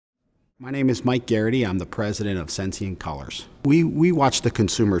My name is Mike Geraghty. I'm the president of Sensient Colors. We watch the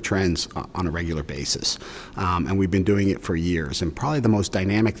consumer trends on a regular basis, and we've been doing it for years. And probably the most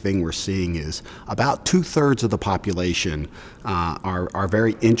dynamic thing we're seeing is about 2/3 of the population are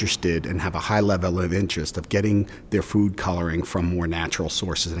very interested and have a high level of interest of getting their food coloring from more natural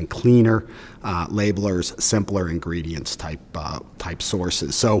sources and cleaner labelers, simpler ingredients type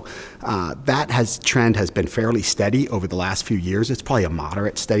sources. So that trend has been fairly steady over the last few years. It's probably a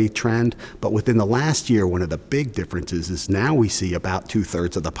moderate steady trend, but within the last year, one of the big differences is now we see about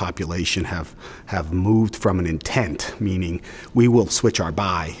 2/3 of the population have moved from an intent, meaning we will switch our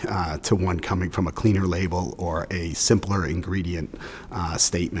buy to one coming from a cleaner label or a simpler ingredient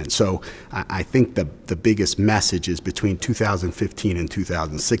statement. So I think the biggest message is between 2015 and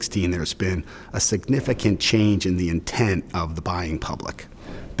 2016, there's been a significant change in the intent of the buying public.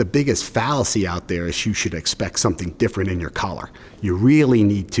 The biggest fallacy out there is you should expect something different in your color. You really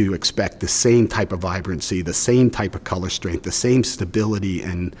need to expect the same type of vibrancy, the same type of color strength, the same stability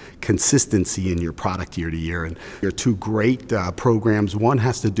and consistency in your product year to year. And there are two great programs. One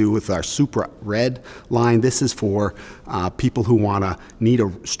has to do with our SupraRed line. This is for people who need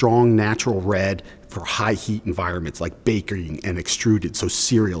a strong natural red for high heat environments like baking and extruded, so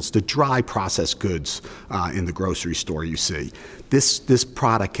cereals, the dry processed goods in the grocery store you see. This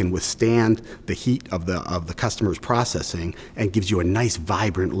product can withstand the heat of the customer's processing and gives you a nice,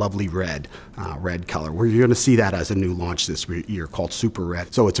 vibrant, lovely red color. You're going to see that as a new launch this year called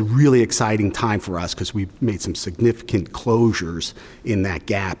SupraRed. So it's a really exciting time for us because we've made some significant closures in that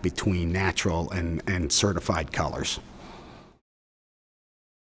gap between natural and certified colors.